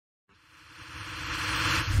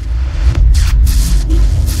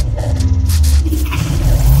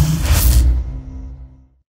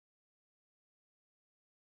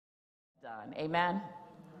Amen.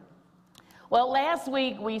 Well, last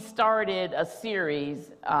week we started a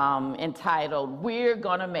series entitled, We're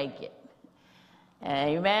Gonna Make It.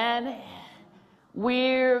 Amen.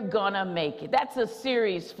 We're gonna make it. That's a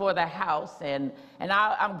series for the house, and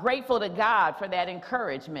I'm grateful to God for that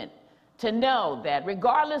encouragement to know that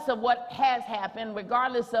regardless of what has happened,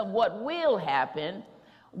 regardless of what will happen,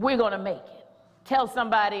 we're gonna make it. Tell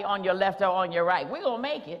somebody on your left or on your right, we're gonna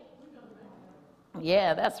make it.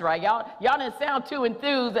 Yeah, that's right. Y'all didn't sound too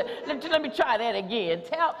enthused. Let me try that again.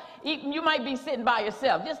 You might be sitting by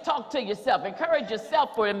yourself. Just talk to yourself. Encourage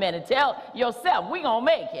yourself for a minute. Tell yourself, we're going to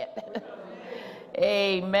make it.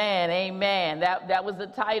 Amen, amen. That was the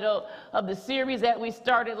title of the series that we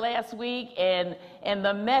started last week. And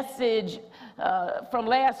the message from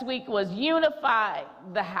last week was unify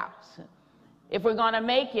the house. If we're going to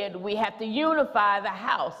make it, we have to unify the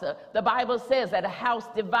house. The Bible says that a house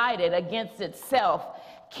divided against itself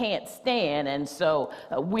can't stand. And so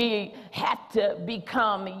we have to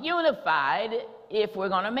become unified if we're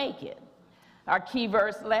going to make it. Our key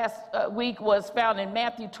verse last week was found in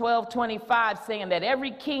Matthew 12:25, saying that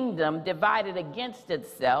every kingdom divided against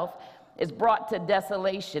itself is brought to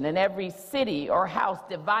desolation, and every city or house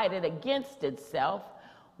divided against itself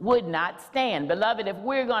would not stand. Beloved, if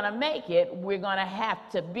we're going to make it, we're going to have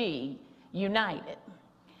to be united.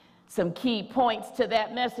 Some key points to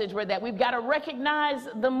that message were that we've got to recognize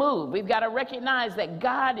the move. We've got to recognize that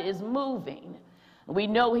God is moving. We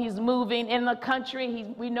know he's moving in the country.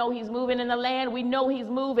 We know he's moving in the land. We know he's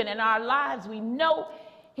moving in our lives. We know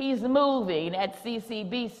he's moving at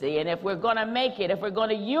CCBC. And if we're going to make it, if we're going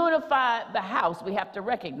to unify the house, we have to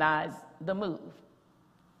recognize the move.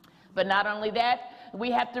 But not only that, we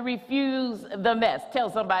have to refuse the mess. Tell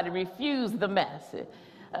somebody, refuse the mess.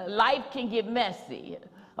 Life can get messy.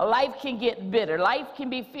 Life can get bitter. Life can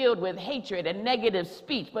be filled with hatred and negative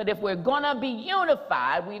speech. But if we're going to be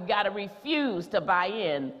unified, we've got to refuse to buy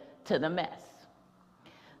in to the mess.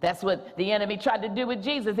 That's what the enemy tried to do with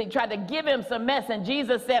Jesus. He tried to give him some mess, and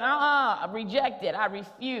Jesus said, reject it. I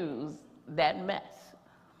refuse that mess.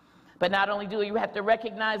 But not only do we have to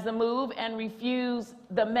recognize the move and refuse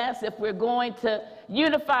the mess, if we're going to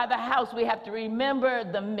unify the house, we have to remember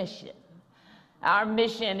the mission. Our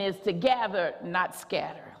mission is to gather, not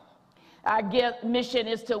scatter. Our mission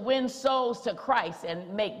is to win souls to Christ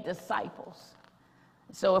and make disciples.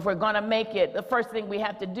 So if we're going to make it, the first thing we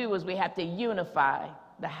have to do is we have to unify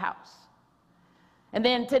the house. And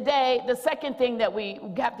then today, the second thing that we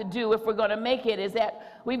have to do if we're going to make it is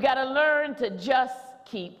that we've got to learn to just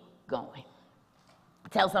keep going.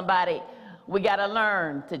 Tell somebody, we got to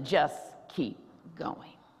learn to just keep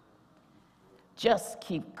going. Just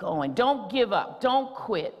keep going. Don't give up. Don't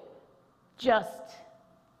quit. Just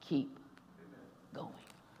keep going.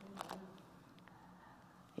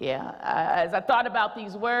 Yeah, as I thought about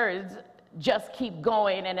these words, just keep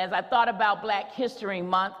going, and as I thought about Black History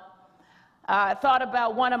Month, I thought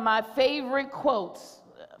about one of my favorite quotes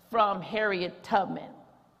from Harriet Tubman.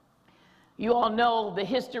 You all know the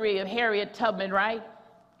history of Harriet Tubman, right?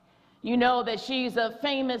 You know that she's a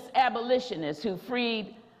famous abolitionist who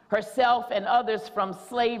freed herself and others from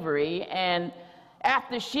slavery. And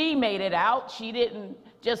after she made it out, she didn't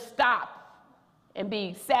just stop and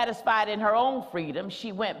be satisfied in her own freedom.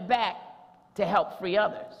 She went back to help free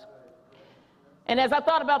others. And as I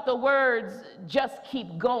thought about the words, just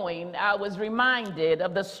keep going, I was reminded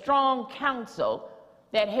of the strong counsel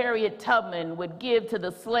that Harriet Tubman would give to the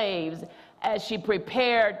slaves as she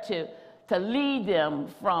prepared to lead them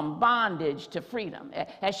from bondage to freedom,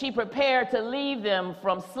 as she prepared to lead them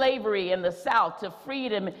from slavery in the South to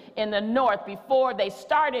freedom in the North. Before they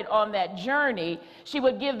started on that journey, she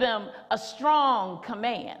would give them a strong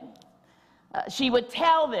command. She would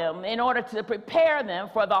tell them, in order to prepare them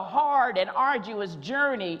for the hard and arduous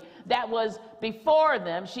journey that was before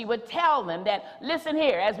them, she would tell them that, listen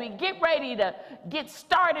here, as we get ready to get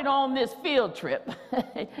started on this field trip,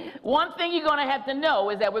 one thing you're going to have to know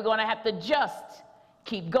is that we're going to have to just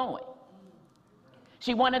keep going.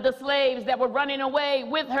 She wanted the slaves that were running away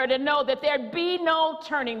with her to know that there'd be no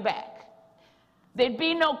turning back. There'd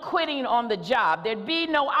be no quitting on the job. There'd be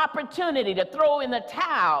no opportunity to throw in the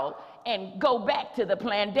towel and go back to the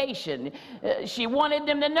plantation. She wanted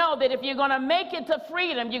them to know that if you're going to make it to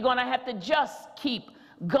freedom, you're going to have to just keep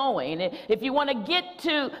going. If you want to get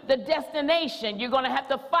to the destination, you're going to have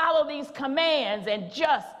to follow these commands and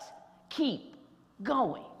just keep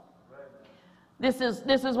going. This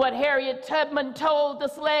is what Harriet Tubman told the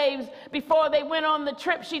slaves before they went on the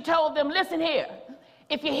trip. She told them, listen here,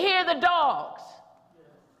 if you hear the dogs,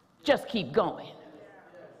 just keep going.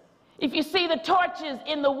 If you see the torches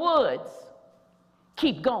in the woods,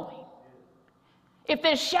 keep going. If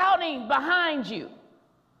they're shouting behind you,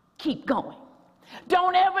 keep going.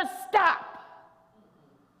 Don't ever stop.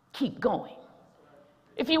 Keep going.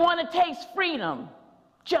 If you want to taste freedom,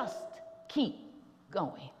 just keep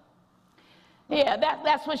going. Yeah,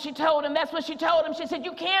 that's what she told him. That's what she told him. She said,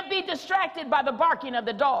 you can't be distracted by the barking of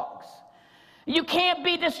the dogs. You can't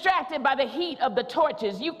be distracted by the heat of the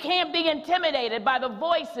torches. You can't be intimidated by the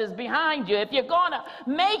voices behind you. If you're going to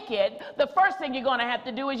make it, the first thing you're going to have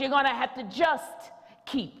to do is you're going to have to just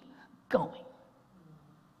keep going.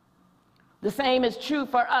 The same is true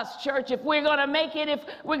for us, church. If we're going to make it, if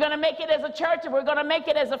we're going to make it as a church, if we're going to make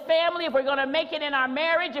it as a family, if we're going to make it in our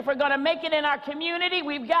marriage, if we're going to make it in our community,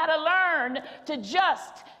 we've got to learn to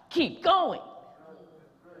just keep going.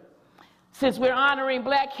 Since we're honoring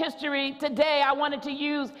Black History today, I wanted to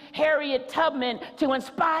use Harriet Tubman to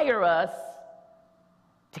inspire us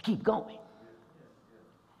to keep going.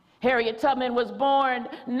 Harriet Tubman was born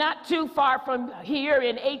not too far from here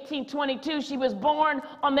in 1822. She was born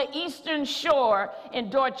on the Eastern Shore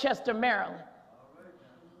in Dorchester, Maryland.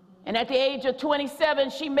 And at the age of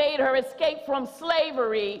 27, she made her escape from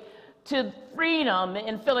slavery to freedom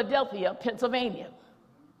in Philadelphia, Pennsylvania.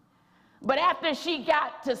 But after she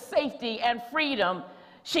got to safety and freedom,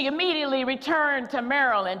 she immediately returned to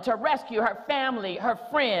Maryland to rescue her family, her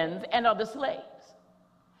friends, and other slaves.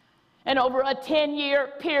 And over a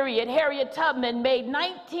 10-year period, Harriet Tubman made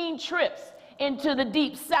 19 trips into the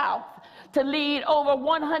Deep South to lead over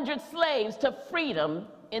 100 slaves to freedom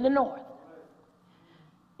in the North.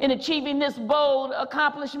 In achieving this bold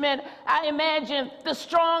accomplishment, I imagine the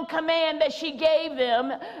strong command that she gave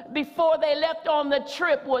them before they left on the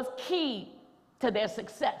trip was key to their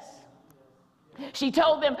success. She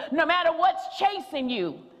told them, no matter what's chasing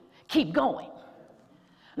you, keep going.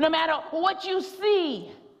 No matter what you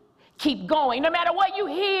see, keep going. No matter what you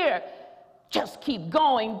hear, just keep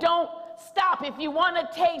going. Don't stop. If you want to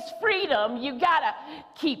taste freedom, you gotta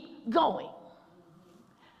keep going.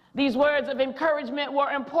 These words of encouragement were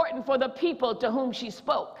important for the people to whom she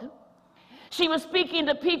spoke. She was speaking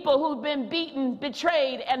to people who'd been beaten,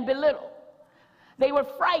 betrayed, and belittled. They were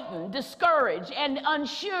frightened, discouraged, and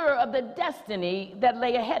unsure of the destiny that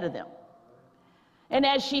lay ahead of them. And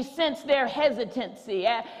as she sensed their hesitancy,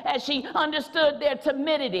 as she understood their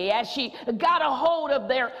timidity, as she got a hold of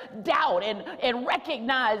their doubt and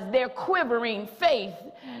recognized their quivering faith,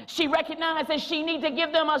 she recognized that she needed to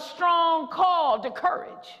give them a strong call to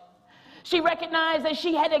courage. She recognized that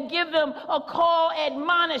she had to give them a call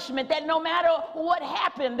admonishment that no matter what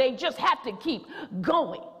happened, they just have to keep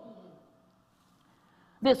going.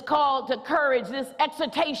 This call to courage, this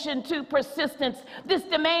exhortation to persistence, this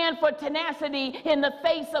demand for tenacity in the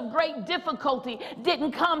face of great difficulty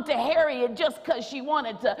didn't come to Harriet just because she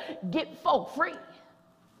wanted to get folk free.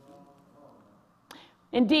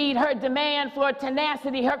 Indeed, her demand for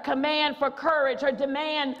tenacity, her command for courage, her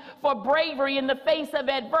demand for bravery in the face of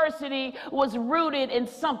adversity was rooted in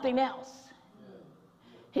something else.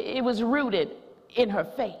 It was rooted in her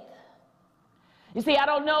faith. You see, I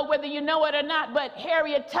don't know whether you know it or not, but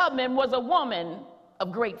Harriet Tubman was a woman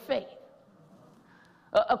of great faith.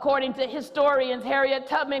 According to historians, Harriet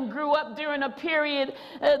Tubman grew up during a period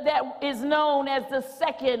that is known as the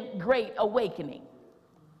Second Great Awakening.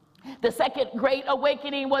 The Second Great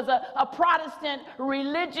Awakening was a Protestant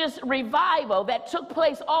religious revival that took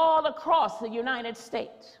place all across the United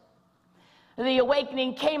States. The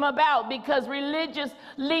awakening came about because religious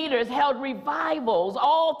leaders held revivals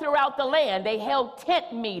all throughout the land. They held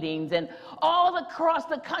tent meetings, and all across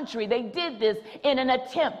the country they did this in an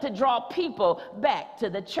attempt to draw people back to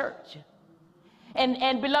the church.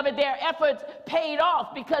 And beloved, their efforts paid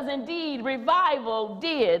off because indeed revival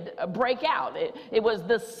did break out. It was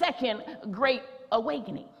the Second Great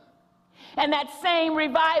Awakening. And that same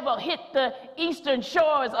revival hit the eastern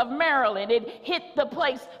shores of Maryland. It hit the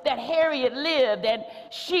place that Harriet lived, and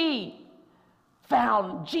she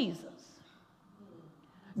found Jesus.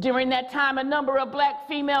 During that time, a number of black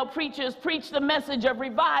female preachers preached the message of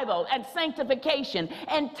revival and sanctification,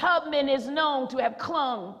 and Tubman is known to have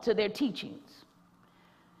clung to their teachings.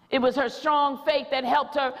 It was her strong faith that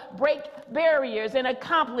helped her break barriers and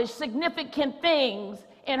accomplish significant things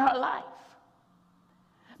in her life.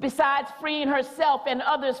 Besides freeing herself and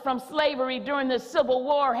others from slavery during the Civil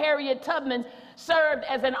War, Harriet Tubman served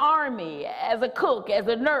as an army, as a cook, as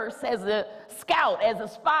a nurse, as a scout, as a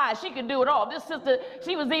spy. She could do it all. This sister,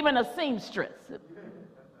 she was even a seamstress.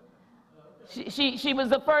 She was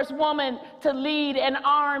the first woman to lead an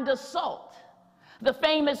armed assault. The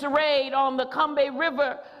famous raid on the Combahee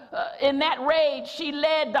River in that rage, she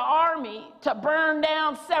led the army to burn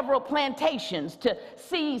down several plantations, to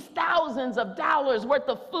seize thousands of dollars worth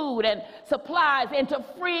of food and supplies, and to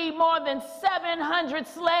free more than 700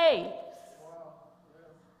 slaves.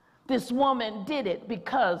 This woman did it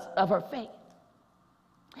because of her faith.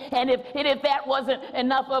 And if that wasn't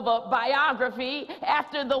enough of a biography,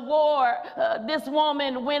 after the war, this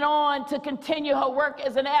woman went on to continue her work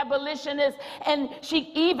as an abolitionist, and she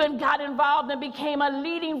even got involved and became a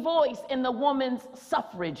leading voice in the women's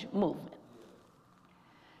suffrage movement.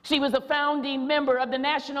 She was a founding member of the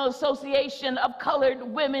National Association of Colored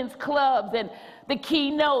Women's Clubs and the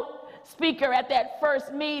keynote speaker at that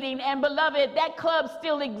first meeting. And beloved, that club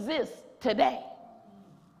still exists today.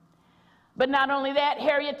 But not only that,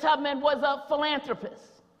 Harriet Tubman was a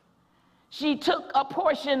philanthropist. She took a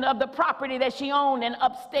portion of the property that she owned in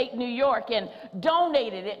upstate New York and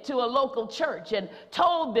donated it to a local church and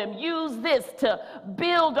told them, use this to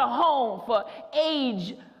build a home for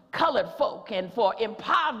aged colored folk and for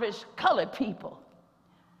impoverished colored people.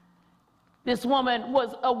 This woman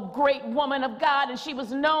was a great woman of God, and she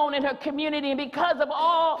was known in her community, and because of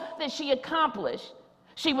all that she accomplished,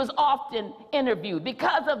 she was often interviewed.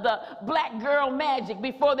 Because of the black girl magic,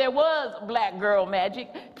 before there was black girl magic,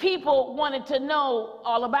 people wanted to know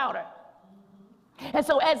all about her. And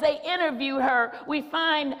so as they interviewed her, we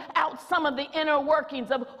find out some of the inner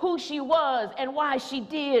workings of who she was and why she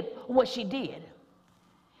did what she did.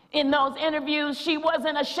 In those interviews, she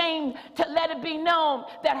wasn't ashamed to let it be known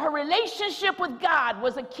that her relationship with God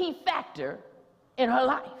was a key factor in her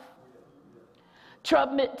life.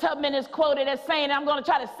 Tubman is quoted as saying, I'm going to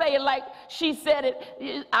try to say it like she said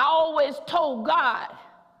it, I always told God,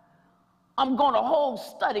 I'm going to hold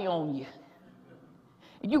steady on you.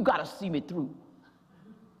 You got to see me through.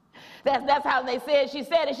 That's how they said she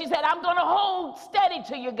said it. She said, I'm going to hold steady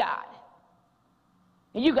to you, God,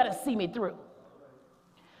 and you got to see me through.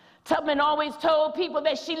 Tubman always told people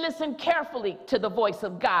that she listened carefully to the voice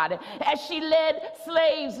of God. As she led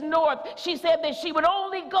slaves north, she said that she would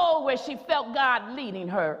only go where she felt God leading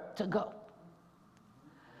her to go.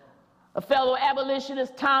 A fellow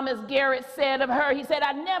abolitionist, Thomas Garrett, said of her, he said,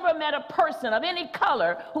 I never met a person of any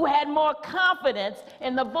color who had more confidence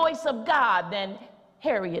in the voice of God than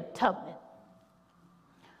Harriet Tubman.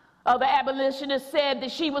 Other abolitionists said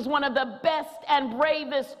that she was one of the best and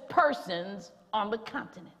bravest persons on the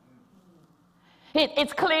continent.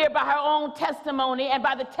 It's clear by her own testimony and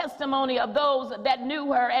by the testimony of those that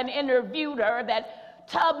knew her and interviewed her that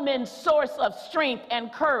Tubman's source of strength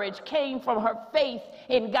and courage came from her faith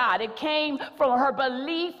in God. It came from her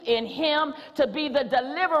belief in Him to be the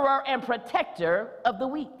deliverer and protector of the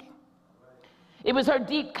weak. It was her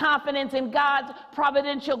deep confidence in God's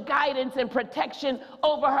providential guidance and protection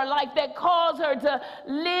over her life that caused her to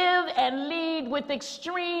live and lead with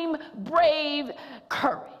extreme brave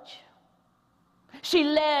courage. She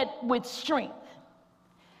led with strength.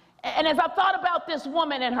 And as I thought about this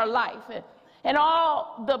woman and her life and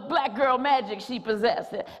all the black girl magic she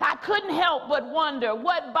possessed, I couldn't help but wonder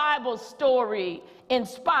what Bible story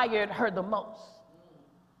inspired her the most.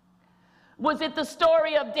 Was it the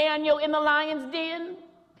story of Daniel in the lion's den?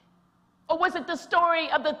 Or was it the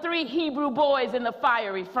story of the 3 Hebrew boys in the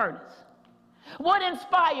fiery furnace? What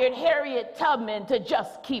inspired Harriet Tubman to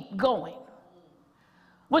just keep going?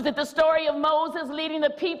 Was it the story of Moses leading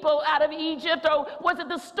the people out of Egypt, or was it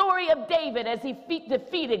the story of David as he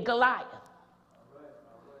defeated Goliath?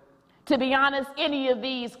 To be honest, any of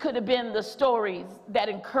these could have been the stories that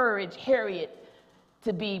encouraged Harriet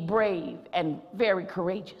to be brave and very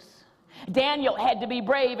courageous. Daniel had to be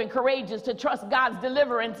brave and courageous to trust God's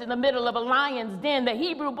deliverance in the middle of a lion's den. The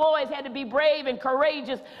Hebrew boys had to be brave and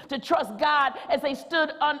courageous to trust God as they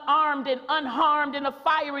stood unarmed and unharmed in a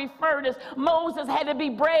fiery furnace. Moses had to be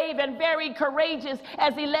brave and very courageous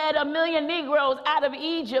as he led 1 million Negroes out of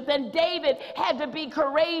Egypt. And David had to be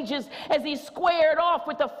courageous as he squared off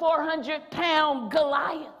with the 400-pound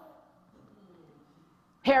Goliath.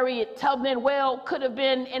 Harriet Tubman well could have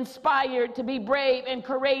been inspired to be brave and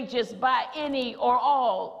courageous by any or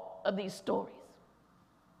all of these stories.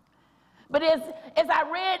 But as I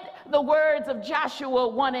read the words of Joshua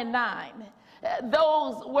 1 and 9,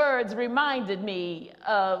 those words reminded me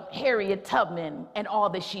of Harriet Tubman and all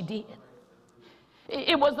that she did.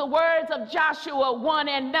 It was the words of Joshua 1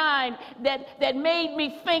 and 9 that made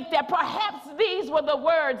me think that perhaps these were the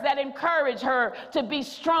words that encouraged her to be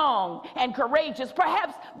strong and courageous.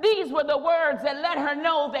 Perhaps these were the words that let her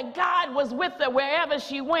know that God was with her wherever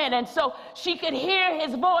she went. And so she could hear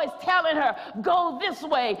His voice telling her, go this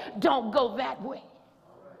way, don't go that way.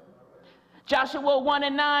 Joshua 1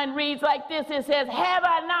 and 9 reads like this. It says, have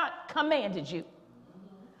I not commanded you?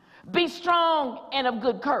 Be strong and of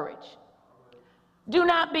good courage. Do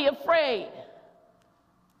not be afraid,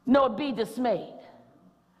 nor be dismayed.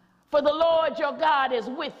 For the Lord your God is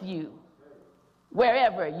with you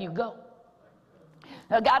wherever you go.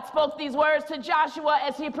 Now, God spoke these words to Joshua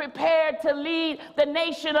as he prepared to lead the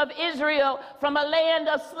nation of Israel from a land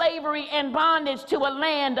of slavery and bondage to a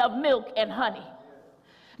land of milk and honey.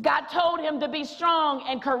 God told him to be strong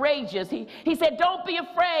and courageous. He said, don't be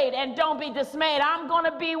afraid and don't be dismayed. I'm going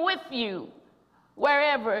to be with you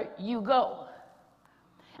wherever you go.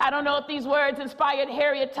 I don't know if these words inspired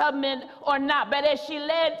Harriet Tubman or not, but as she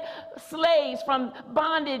led slaves from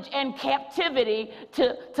bondage and captivity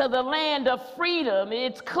to the land of freedom,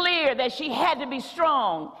 it's clear that she had to be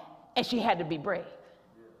strong and she had to be brave.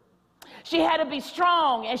 She had to be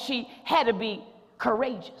strong and she had to be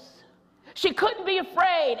courageous. She couldn't be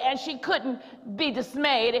afraid and she couldn't be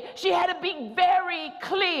dismayed. She had to be very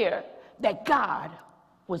clear that God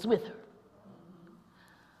was with her.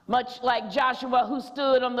 Much like Joshua, who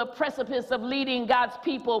stood on the precipice of leading God's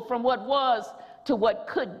people from what was to what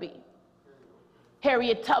could be,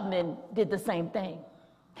 Harriet Tubman did the same thing.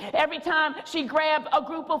 Every time she grabbed a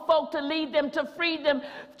group of folk to lead them, to free them,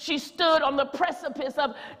 she stood on the precipice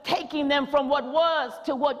of taking them from what was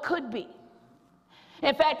to what could be.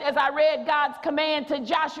 In fact, as I read God's command to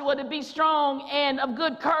Joshua to be strong and of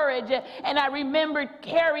good courage, and I remembered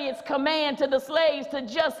Harriet's command to the slaves to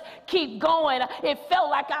just keep going, it felt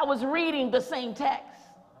like I was reading the same text.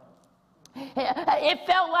 It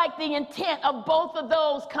felt like the intent of both of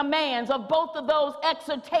those commands, of both of those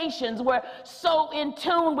exhortations, were so in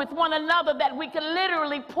tune with one another that we could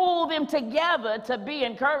literally pull them together to be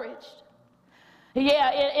encouraged.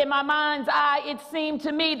 Yeah, in my mind's eye, it seemed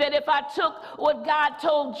to me that if I took what God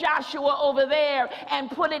told Joshua over there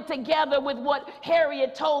and put it together with what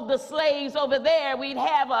Harriet told the slaves over there, we'd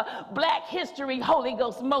have a Black History Holy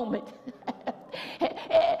Ghost moment.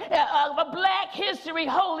 A Black History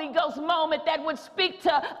Holy Ghost moment that would speak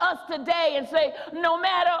to us today and say, no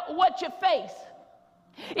matter what you face,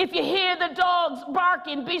 if you hear the dogs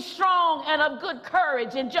barking, be strong and of good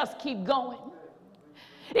courage and just keep going.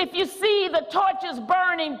 If you see the torches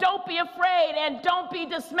burning, don't be afraid and don't be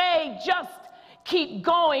dismayed. Just keep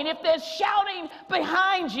going. If there's shouting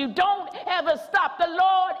behind you, don't ever stop. The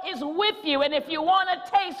Lord is with you. And if you want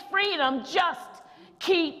to taste freedom, just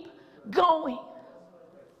keep going.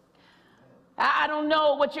 I don't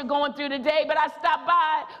know what you're going through today, but I stopped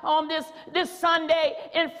by on this Sunday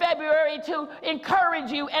in February to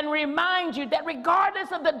encourage you and remind you that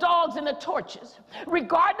regardless of the dogs and the torches,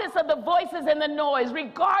 regardless of the voices and the noise,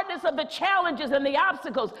 regardless of the challenges and the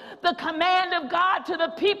obstacles, the command of God to the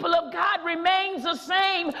people of God remains the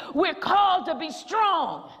same. We're called to be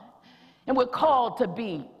strong and we're called to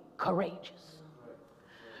be courageous.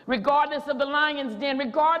 Regardless of the lion's den,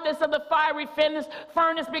 regardless of the fiery furnace,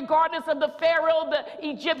 regardless of the Pharaoh, the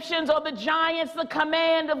Egyptians, or the giants, the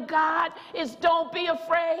command of God is don't be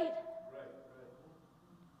afraid.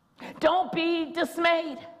 Don't be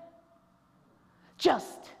dismayed.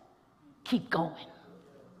 Just keep going.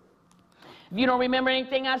 If you don't remember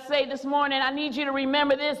anything I say this morning, I need you to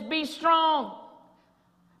remember this. Be strong,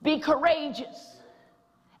 be courageous,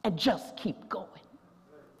 and just keep going.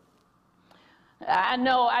 I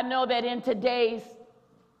know that in today's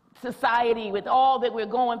society, with all that we're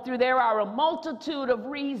going through, there are a multitude of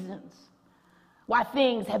reasons why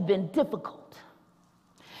things have been difficult.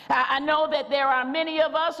 I know that there are many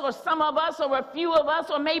of us, or some of us, or a few of us,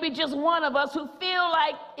 or maybe just one of us, who feel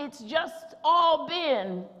like it's just all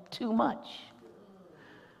been too much.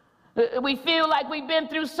 We feel like we've been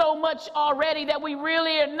through so much already that we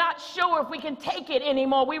really are not sure if we can take it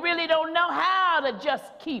anymore. We really don't know how to just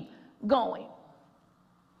keep going.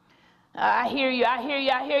 I hear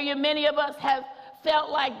you. Many of us have felt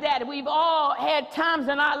like that. We've all had times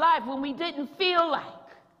in our life when we didn't feel like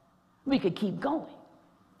we could keep going.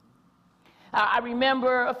 I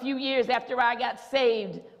remember a few years after I got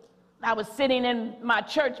saved, I was sitting in my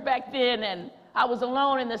church back then, and I was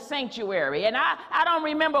alone in the sanctuary. And I don't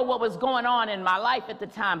remember what was going on in my life at the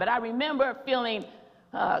time, but I remember feeling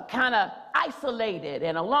kind of isolated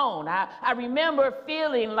and alone. I remember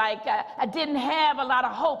feeling like I didn't have a lot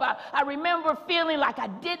of hope. I remember feeling like I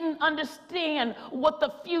didn't understand what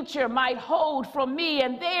the future might hold for me.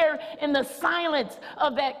 And there in the silence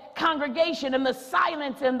of that congregation, in the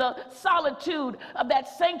silence and the solitude of that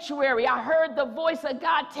sanctuary, I heard the voice of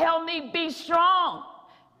God tell me, be strong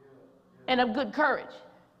and of good courage.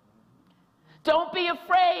 Don't be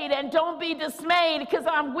afraid and don't be dismayed, because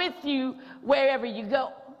I'm with you wherever you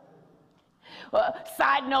go.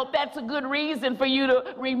 Side note, that's a good reason for you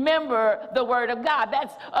to remember the Word of God.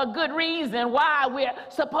 That's a good reason why we're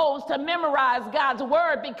supposed to memorize God's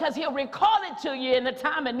Word, because He'll recall it to you in the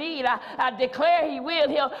time of need. I declare He will.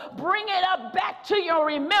 He'll bring it up back to your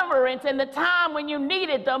remembrance in the time when you need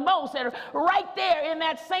it the most. And right there in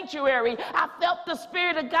that sanctuary, I felt the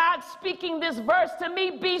Spirit of God speaking this verse to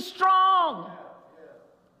me: be strong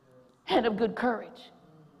and of good courage.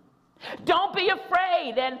 Don't be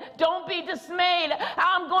afraid and don't be dismayed.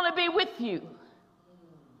 I'm going to be with you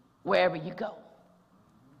wherever you go.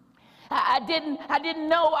 I didn't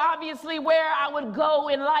know, obviously, where I would go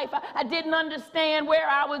in life. I didn't understand where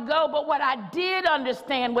I would go, but what I did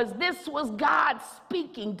understand was this was God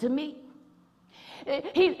speaking to me.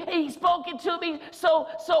 He spoke it to me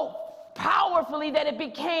so powerfully that it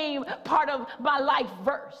became part of my life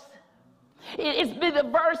verse. It's been the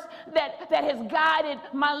verse that has guided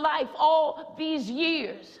my life all these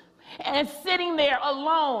years. And sitting there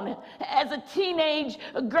alone as a teenage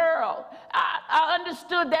girl, I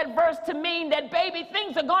understood that verse to mean that, baby,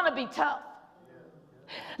 things are going to be tough.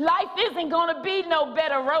 Life isn't going to be no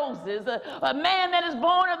bed of roses. A man that is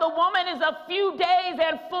born of the woman is a few days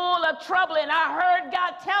and full of trouble. And I heard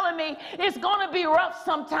God telling me it's going to be rough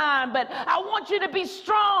sometime, but I want you to be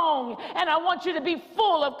strong and I want you to be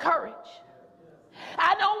full of courage.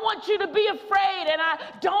 I don't want you to be afraid, and I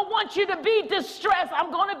don't want you to be distressed.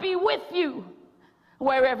 I'm going to be with you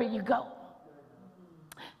wherever you go.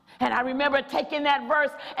 And I remember taking that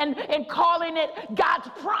verse and calling it God's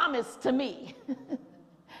promise to me.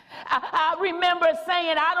 I remember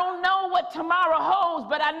saying, I don't know what tomorrow holds,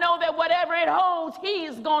 but I know that whatever it holds,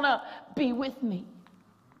 He's going to be with me.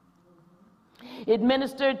 It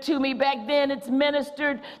ministered to me back then. It's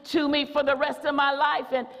ministered to me for the rest of my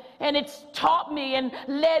life. And it's taught me and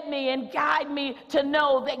led me and guided me to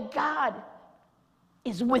know that God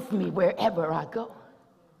is with me wherever I go.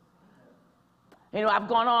 You know, I've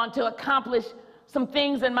gone on to accomplish some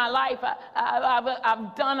things in my life.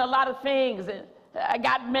 I've done a lot of things. I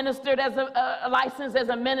got ministered as a licensed as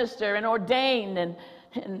a minister and ordained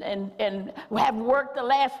and have worked the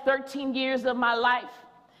last 13 years of my life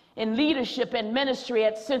in leadership and ministry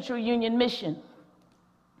at Central Union Mission.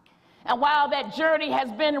 And while that journey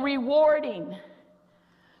has been rewarding,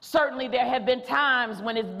 certainly there have been times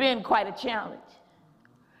when it's been quite a challenge.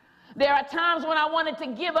 There are times when I wanted to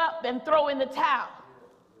give up and throw in the towel.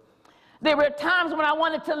 There were times when I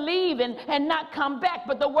wanted to leave and not come back,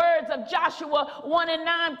 but the words of Joshua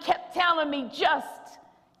 1:9 kept telling me, just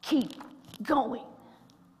keep going.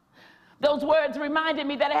 Those words reminded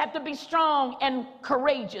me that I have to be strong and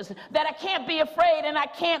courageous, that I can't be afraid and I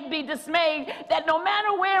can't be dismayed, that no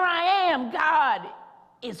matter where I am, God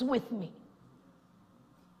is with me.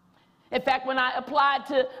 In fact, when I applied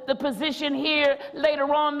to the position here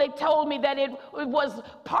later on, they told me that it was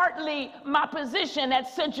partly my position at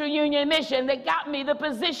Central Union Mission that got me the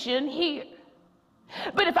position here.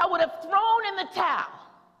 But if I would have thrown in the towel,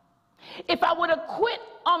 if I would have quit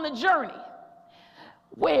on the journey,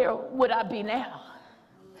 where would I be now?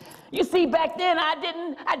 You see, back then I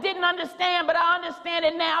didn't understand, but I understand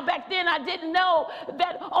it now. Back then I didn't know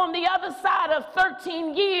that on the other side of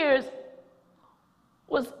 13 years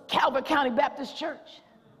was Calvert County Baptist Church.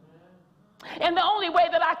 And the only way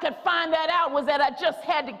that I could find that out was that I just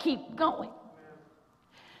had to keep going.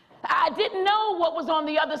 I didn't know what was on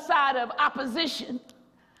the other side of opposition.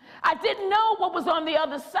 I didn't know what was on the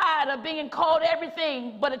other side of being called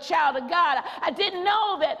everything but a child of God. I didn't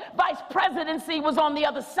know that vice presidency was on the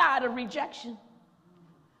other side of rejection.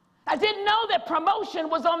 I didn't know that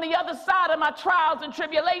promotion was on the other side of my trials and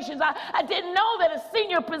tribulations. I didn't know that a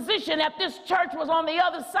senior position at this church was on the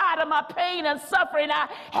other side of my pain and suffering. I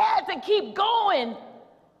had to keep going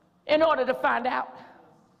in order to find out.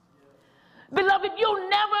 Beloved, you'll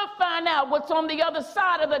never find out what's on the other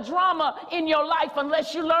side of the drama in your life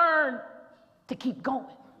unless you learn to keep going.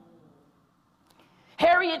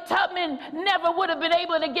 Harriet Tubman never would have been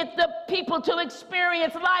able to get the people to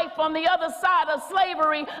experience life on the other side of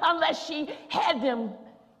slavery unless she had them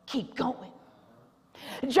keep going.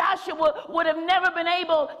 Joshua would have never been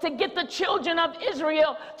able to get the children of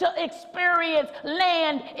Israel to experience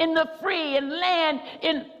land in the free and land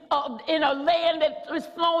in a land that was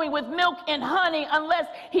flowing with milk and honey unless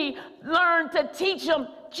he learned to teach them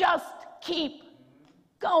just keep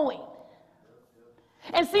going.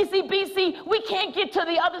 And CCBC, we can't get to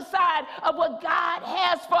the other side of what God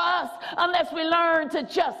has for us unless we learn to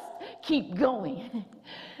just keep going.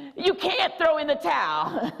 You can't throw in the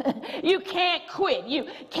towel. You can't quit. You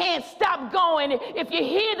can't stop going. If you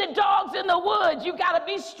hear the dogs in the woods, you got to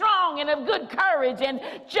be strong and of good courage and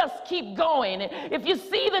just keep going. If you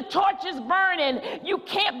see the torches burning, you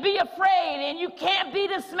can't be afraid and you can't be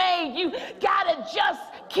dismayed. You got to just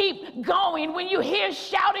keep going. When you hear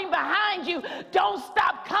shouting behind you, don't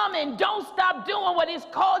stop coming. Don't stop doing what He's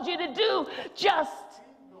called you to do. Just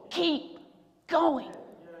keep going.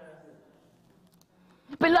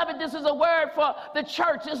 Beloved, this is a word for the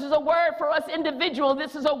church. This is a word for us individuals.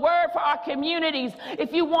 This is a word for our communities.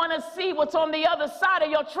 If you want to see what's on the other side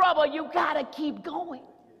of your trouble, you got to keep going.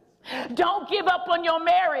 Don't give up on your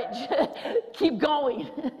marriage. Keep going.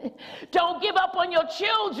 Don't give up on your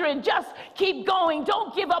children. Just keep going.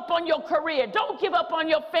 Don't give up on your career. Don't give up on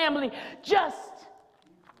your family. Just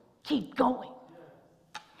keep going.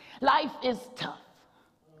 Life is tough.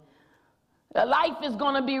 Life is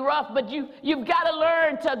going to be rough, but you've got to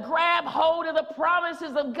learn to grab hold of the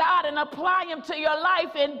promises of God and apply them to your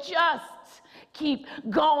life and just keep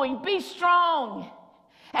going. Be strong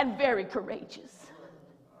and very courageous.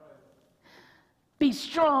 Be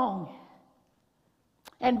strong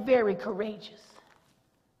and very courageous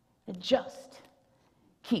and just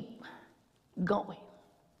keep going.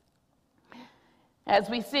 As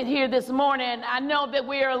we sit here this morning, I know that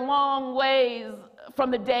we are a long ways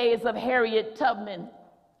from the days of Harriet Tubman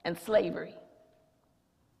and slavery.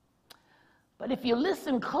 But if you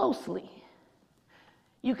listen closely,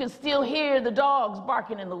 you can still hear the dogs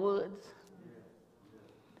barking in the woods.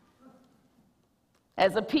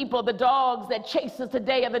 As a people, the dogs that chase us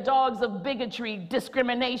today are the dogs of bigotry,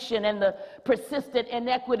 discrimination, and the persistent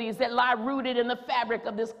inequities that lie rooted in the fabric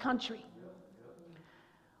of this country.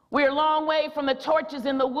 We're a long way from the torches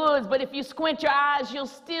in the woods, but if you squint your eyes, you'll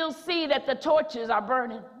still see that the torches are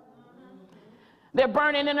burning. They're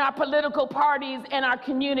burning in our political parties and our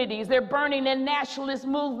communities. They're burning in nationalist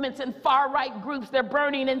movements and far-right groups. They're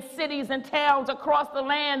burning in cities and towns across the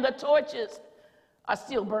land. The torches are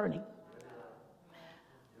still burning.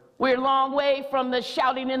 We're a long way from the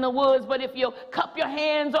shouting in the woods, but if you'll cup your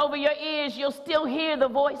hands over your ears, you'll still hear the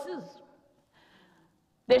voices.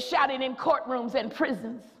 They're shouting in courtrooms and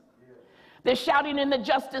prisons. They're shouting in the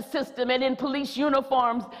justice system and in police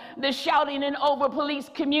uniforms. They're shouting in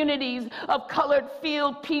over-policed communities of colored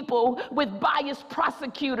field people with biased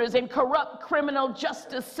prosecutors and corrupt criminal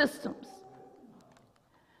justice systems.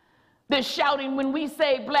 They're shouting when we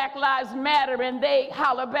say Black Lives Matter and they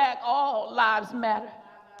holler back, all lives matter.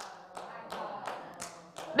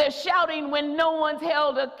 They're shouting when no one's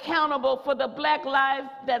held accountable for the black life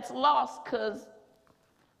that's lost because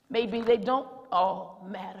maybe they don't all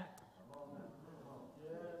matter.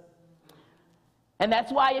 And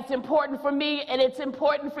that's why it's important for me and it's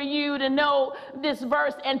important for you to know this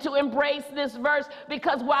verse and to embrace this verse,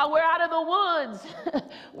 because while we're out of the woods,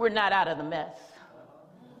 we're not out of the mess.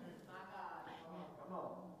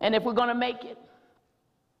 And if we're going to make it,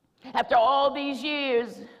 after all these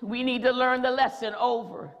years, we need to learn the lesson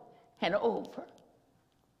over and over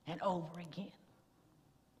and over again.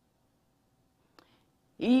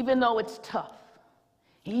 Even though it's tough,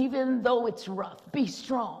 even though it's rough, be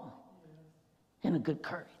strong and of good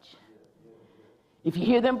courage. If you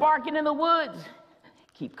hear them barking in the woods,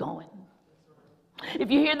 keep going. If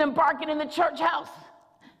you hear them barking in the church house,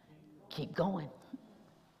 keep going.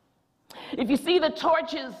 If you see the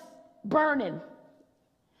torches burning,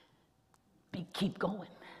 keep going.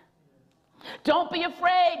 Don't be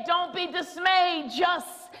afraid. Don't be dismayed.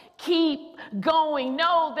 Just keep going.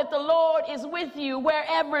 Know that the Lord is with you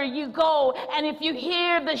wherever you go. And if you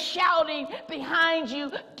hear the shouting behind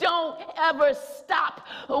you, don't ever stop.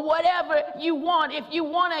 Whatever you want, if you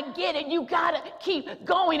want to get it, you got to keep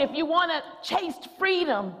going. If you want to chase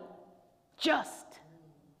freedom, just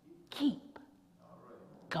keep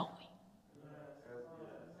going.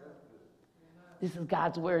 This is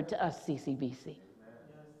God's word to us, CCBC.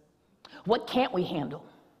 What can't we handle?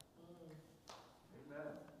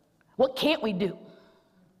 What can't we do?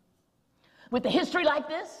 With a history like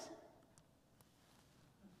this,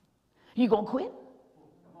 you gonna quit?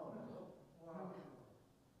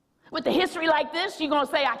 With a history like this, you gonna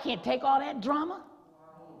say, I can't take all that drama?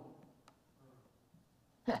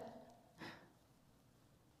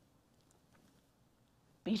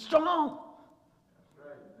 Be strong.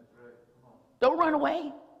 Don't run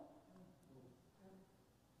away.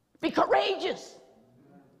 Be courageous.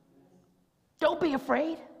 Don't be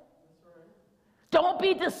afraid. Don't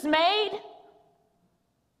be dismayed.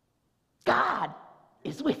 God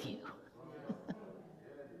is with you.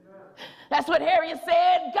 That's what Harriet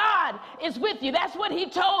said. God is with you. That's what he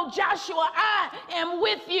told Joshua. I am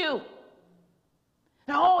with you.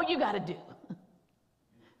 Now all you got to do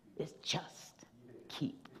is just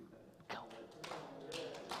keep going.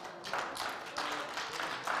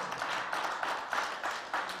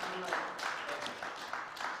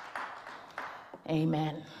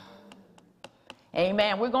 Amen.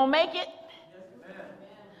 Amen. We're going to make it.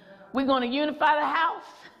 We're going to unify the house,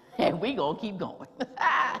 and we're going to keep going.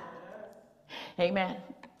 Amen.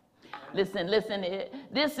 Listen.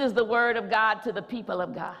 This is the word of God to the people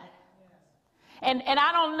of God. And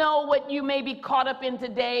I don't know what you may be caught up in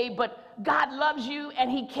today, but God loves you and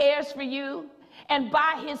he cares for you. And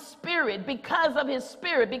by his spirit, because of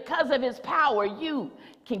his power, you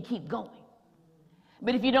can keep going.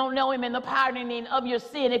 But if you don't know him in the pardoning of your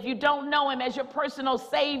sin, if you don't know him as your personal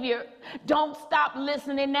savior, don't stop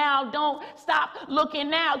listening now. Don't stop looking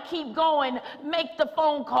now. Keep going. Make the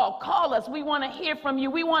phone call. Call us. We want to hear from you.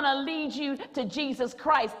 We want to lead you to Jesus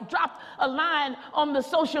Christ. Drop a line on the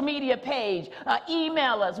social media page.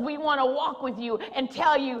 Email us. We want to walk with you and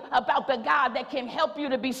tell you about the God that can help you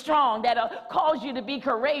to be strong, that'll cause you to be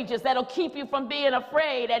courageous, that'll keep you from being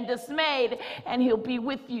afraid and dismayed, and he'll be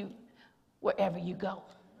with you wherever you go.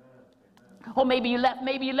 Or maybe you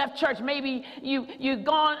left church, maybe you've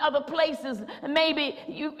gone other places, maybe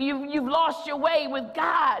you've lost your way with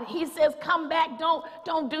God. He says, come back,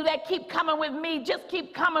 don't do that, keep coming with me, just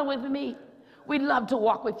keep coming with me. We'd love to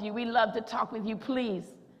walk with you, we love to talk with you. Please,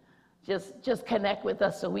 just connect with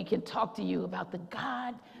us so we can talk to you about the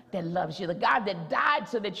God that loves you, the God that died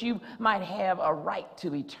so that you might have a right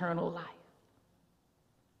to eternal life.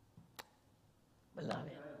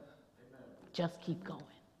 Beloved, just keep going.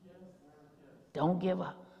 Don't give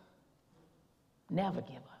up. Never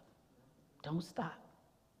give up. Don't stop.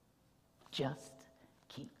 Just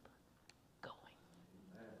keep going.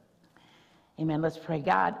 Amen. Let's pray.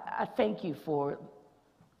 God, I thank you for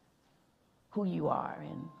who you are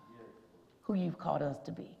and who you've called us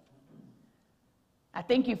to be. I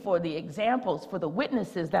thank you for the examples, for the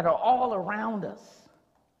witnesses that are all around us.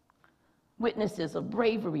 Witnesses of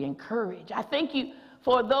bravery and courage. I thank you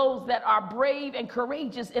for those that are brave and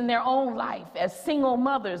courageous in their own life as single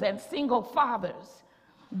mothers and single fathers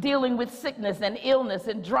dealing with sickness and illness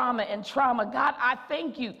and drama and trauma. God, I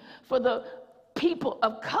thank you for the people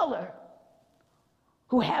of color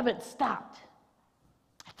who haven't stopped.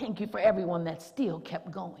 I thank you for everyone that still kept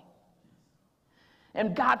going.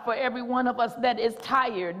 And God, for every one of us that is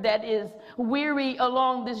tired, that is weary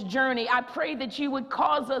along this journey, I pray that you would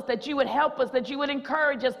cause us, that you would help us, that you would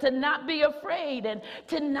encourage us to not be afraid and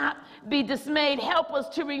to not be dismayed. Help us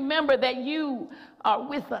to remember that you are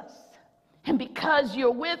with us. And because you're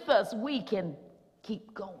with us, we can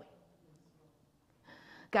keep going.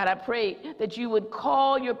 God, I pray that you would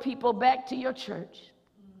call your people back to your church.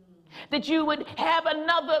 That you would have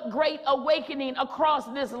another great awakening across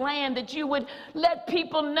this land, that you would let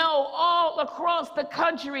people know all across the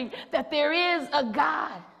country that there is a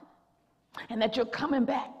God and that you're coming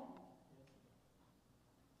back.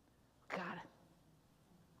 God,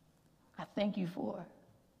 I thank you for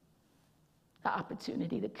the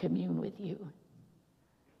opportunity to commune with you,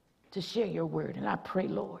 to share your word. And I pray,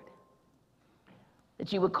 Lord,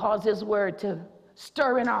 that you would cause this word to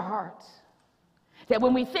stir in our hearts. That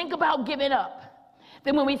when we think about giving up,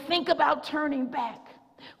 then when we think about turning back,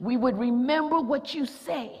 we would remember what you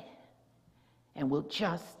say and we'll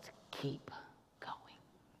just keep going.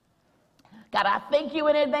 God, I thank you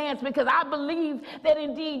in advance because I believe that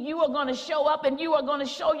indeed you are going to show up and you are going to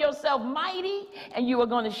show yourself mighty and you are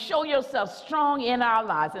going to show yourself strong in our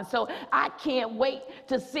lives. And so I can't wait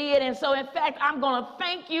to see it. And so, in fact, I'm going to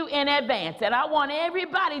thank you in advance. And I want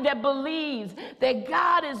everybody that believes that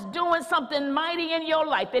God is doing something mighty in your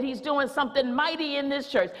life, that he's doing something mighty in this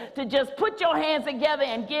church, to just put your hands together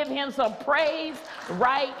and give him some praise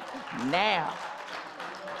right now.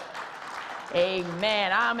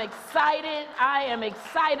 Amen. I'm excited. I am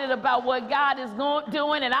excited about what God is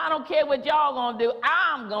doing, and I don't care what y'all going to do.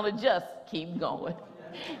 I'm going to just keep going.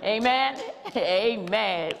 Amen.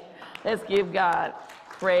 Amen. Let's give God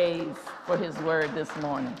praise for his word this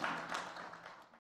morning.